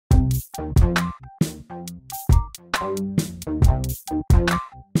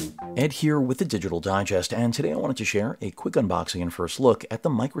Ed here with the Digital Digest, and today I wanted to share a quick unboxing and first look at the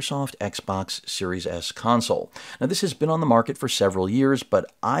Microsoft Xbox Series S console. Now, this has been on the market for several years, but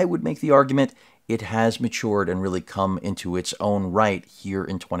I would make the argument it has matured and really come into its own right here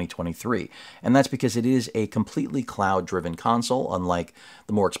in 2023. And that's because it is a completely cloud-driven console, unlike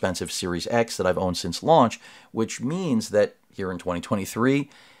the more expensive Series X that I've owned since launch, which means that here in 2023,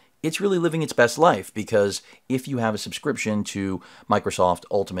 it's really living its best life, because if you have a subscription to Microsoft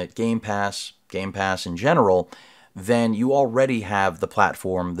Ultimate Game Pass in general, then you already have the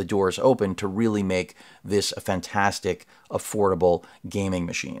platform, the doors open to really make this a fantastic, affordable gaming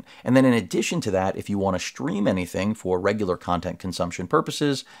machine. And then in addition to that, if you want to stream anything for regular content consumption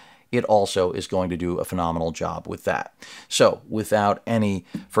purposes, it also is going to do a phenomenal job with that. So without any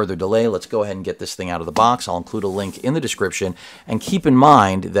further delay, let's go ahead and get this thing out of the box. I'll include a link in the description, and keep in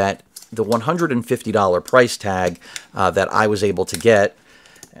mind that the $150 price tag that I was able to get,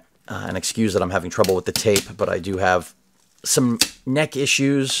 and excuse that I'm having trouble with the tape, but I do have some neck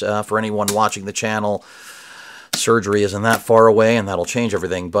issues for anyone watching the channel. Surgery isn't that far away, and that'll change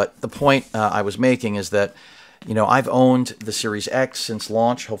everything. But the point I was making is that, you know, I've owned the Series X since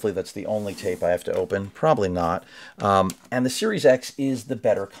launch. Hopefully that's the only tape I have to open. Probably not. And the Series X is the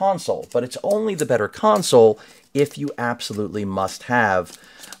better console, but it's only the better console if you absolutely must have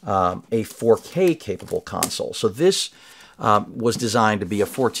a 4K capable console. So this was designed to be a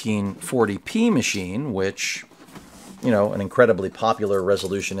 1440p machine, which, you know, an incredibly popular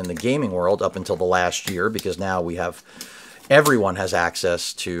resolution in the gaming world up until the last year, because now everyone has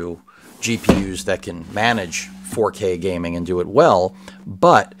access to GPUs that can manage 4K gaming and do it well.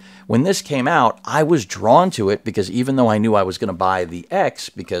 But when this came out, I was drawn to it because even though I knew I was going to buy the X,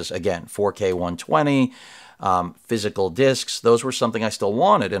 because again, 4K 120, physical discs, those were something I still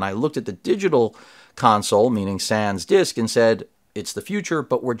wanted. And I looked at the digital console, meaning sans disc, and said, it's the future,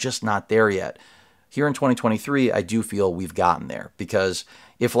 but we're just not there yet. Here in 2023, I do feel we've gotten there, because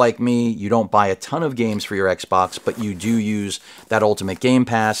if, like me, you don't buy a ton of games for your Xbox, but you do use that Ultimate Game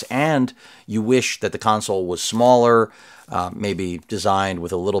Pass, and you wish that the console was smaller, maybe designed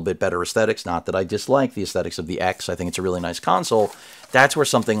with a little bit better aesthetics, not that I dislike the aesthetics of the X, I think it's a really nice console, that's where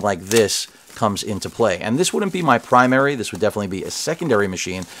something like this comes into play. And this wouldn't be my primary, this would definitely be a secondary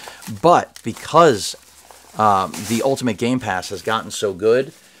machine, but because the Ultimate Game Pass has gotten so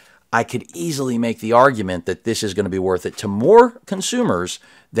good, I could easily make the argument that this is going to be worth it to more consumers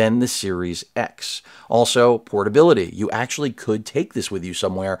than the Series X. Also, portability. You actually could take this with you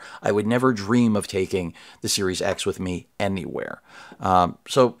somewhere. I would never dream of taking the Series X with me anywhere.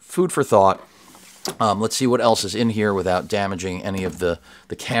 So, food for thought. Let's see what else is in here without damaging any of the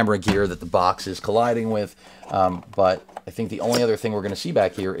camera gear that the box is colliding with. But I think the only other thing we're going to see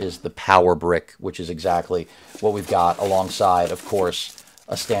back here is the power brick, which is exactly what we've got alongside, of course,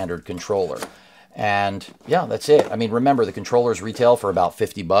 a standard controller. And yeah, that's it. I mean, remember, the controllers retail for about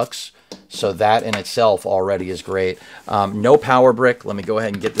 50 bucks. So that in itself already is great. No power brick. Let me go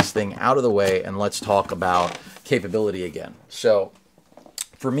ahead and get this thing out of the way, and let's talk about capability again. So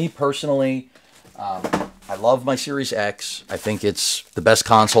for me personally, I love my Series X. I think it's the best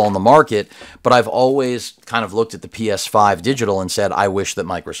console on the market, but I've always kind of looked at the PS5 digital and said, I wish that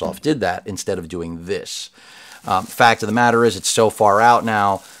Microsoft did that instead of doing this. Fact of the matter is, it's so far out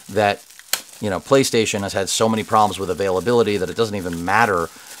now that, you know, PlayStation has had so many problems with availability that it doesn't even matter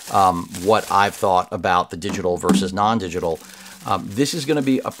what I've thought about the digital versus non-digital. This is going to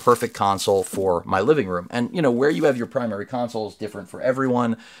be a perfect console for my living room. And, you know, where you have your primary console is different for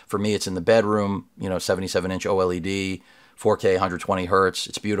everyone. For me, it's in the bedroom, you know, 77-inch OLED, 4K, 120 hertz.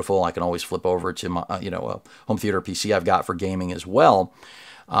 It's beautiful. I can always flip over to my, you know, a home theater PC I've got for gaming as well.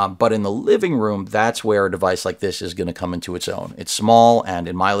 But in the living room, that's where a device like this is going to come into its own. It's small, and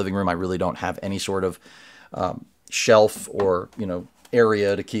in my living room, I really don't have any sort of shelf or, you know,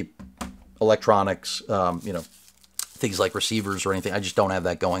 area to keep electronics, you know, things like receivers or anything. I just don't have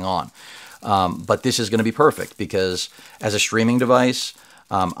that going on. But this is going to be perfect because as a streaming device,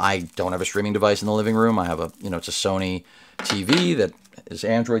 I don't have a streaming device in the living room. I have a, you know, it's a Sony TV that is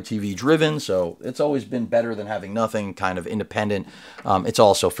Android TV driven, so it's always been better than having nothing, kind of independent. It's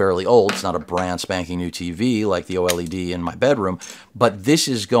also fairly old. It's not a brand spanking new TV like the OLED in my bedroom, but this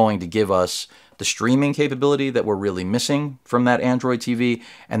is going to give us the streaming capability that we're really missing from that Android TV.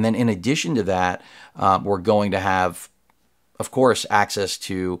 And then in addition to that, we're going to have, of course, access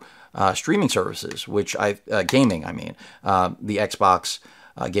to streaming services, which gaming, I mean, the Xbox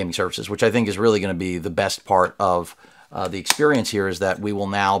gaming services, which I think is really going to be the best part of the experience here, is that we will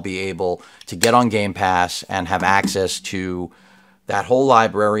now be able to get on Game Pass and have access to that whole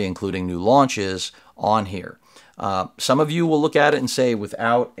library, including new launches, on here. Some of you will look at it and say,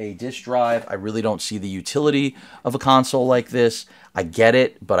 without a disk drive, I really don't see the utility of a console like this. I get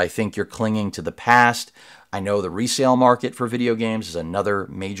it, but I think you're clinging to the past. I know the resale market for video games is another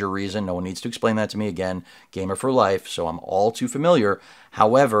major reason. No one needs to explain that to me again. Gamer for life, so I'm all too familiar.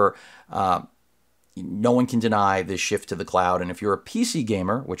 However, no one can deny this shift to the cloud. And if you're a PC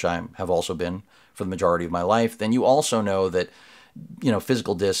gamer, which I have also been for the majority of my life, then you also know that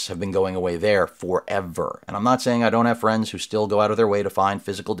physical discs have been going away there forever. And I'm not saying I don't have friends who still go out of their way to find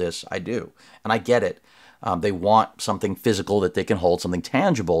physical discs. I do. And I get it. They want something physical that they can hold, something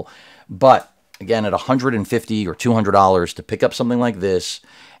tangible. But again, at $150 or $200 to pick up something like this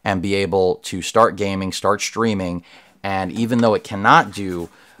and be able to start gaming, start streaming, and even though it cannot do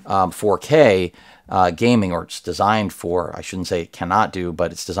 4K gaming, or it's designed for, I shouldn't say it cannot do,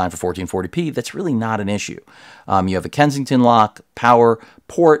 but it's designed for 1440p, that's really not an issue. You have a Kensington lock power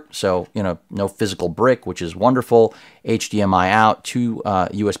port, so no physical brick, which is wonderful. HDMI out, 2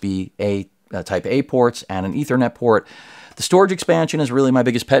 USB-A Type A ports, and an Ethernet port. The storage expansion is really my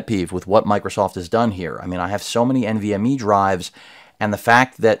biggest pet peeve with what Microsoft has done here. I mean, I have so many NVMe drives, and the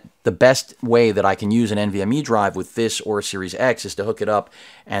fact that the best way that I can use an NVMe drive with this or a Series X is to hook it up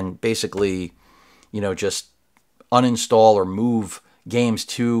and basically, just uninstall or move games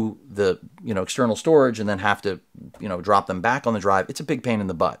to the, external storage and then have to, drop them back on the drive. It's a big pain in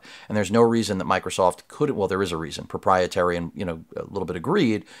the butt. And there's no reason that Microsoft couldn't, well, there is a reason, proprietary and, a little bit of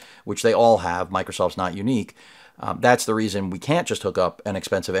greed, which they all have. Microsoft's not unique. That's the reason we can't just hook up an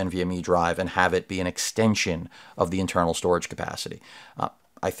expensive NVMe drive and have it be an extension of the internal storage capacity.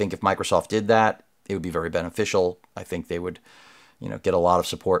 I think if Microsoft did that, it would be very beneficial. I think they would, get a lot of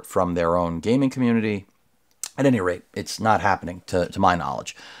support from their own gaming community. At any rate, it's not happening to my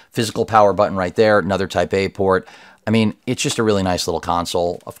knowledge. Physical power button right there, another Type A port. I mean, it's just a really nice little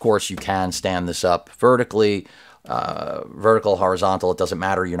console. Of course, you can stand this up vertically, vertical, horizontal, it doesn't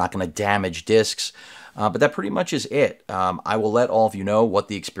matter. You're not going to damage discs. But that pretty much is it. I will let all of you know what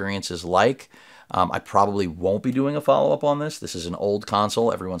the experience is like. I probably won't be doing a follow-up on this. This is an old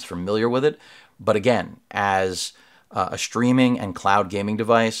console. Everyone's familiar with it. But again, as a streaming and cloud gaming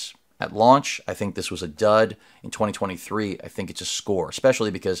device at launch, I think this was a dud. In 2023, I think it's a score,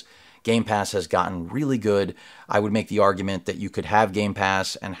 especially because Game Pass has gotten really good. I would make the argument that you could have Game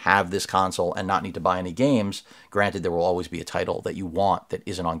Pass and have this console and not need to buy any games. Granted, there will always be a title that you want that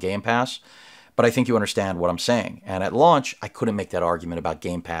isn't on Game Pass. But I think you understand what I'm saying. And at launch, I couldn't make that argument about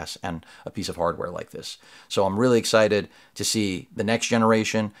Game Pass and a piece of hardware like this. So I'm really excited to see the next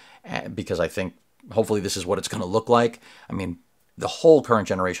generation, because I think hopefully this is what it's going to look like. I mean, the whole current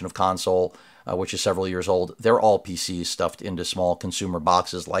generation of console, which is several years old, they're all PCs stuffed into small consumer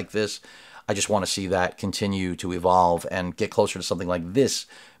boxes like this. I just want to see that continue to evolve and get closer to something like this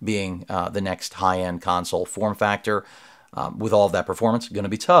being the next high-end console form factor. With all of that performance, going to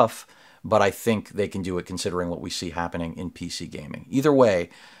be tough. But I think they can do it considering what we see happening in PC gaming. Either way,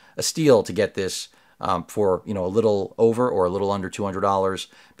 a steal to get this for a little over or a little under $200,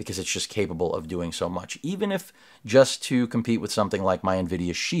 because it's just capable of doing so much. Even if just to compete with something like my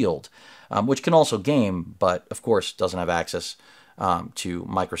NVIDIA Shield, which can also game, but of course doesn't have access to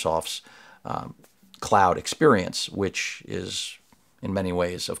Microsoft's cloud experience, which is in many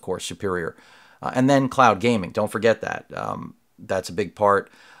ways, of course, superior. And then cloud gaming, don't forget that. That's a big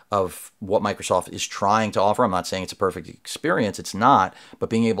part of what Microsoft is trying to offer. I'm not saying it's a perfect experience, it's not, but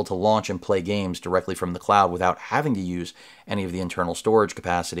being able to launch and play games directly from the cloud without having to use any of the internal storage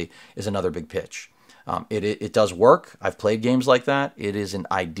capacity is another big pitch. It does work. I've played games like that. It isn't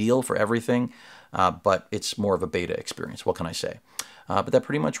ideal for everything, but it's more of a beta experience. What can I say? But that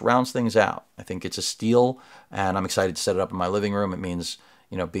pretty much rounds things out. I think it's a steal, and I'm excited to set it up in my living room. It means,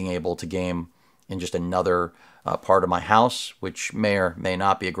 being able to game in just another part of my house, which may or may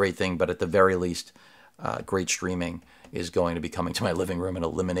not be a great thing, but at the very least, great streaming is going to be coming to my living room and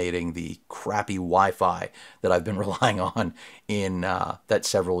eliminating the crappy Wi-Fi that I've been relying on in that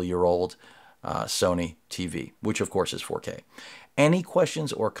several-year-old Sony TV, which of course is 4K. Any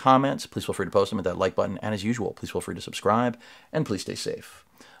questions or comments, please feel free to post them at that like button. And as usual, please feel free to subscribe, and please stay safe.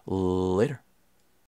 Later.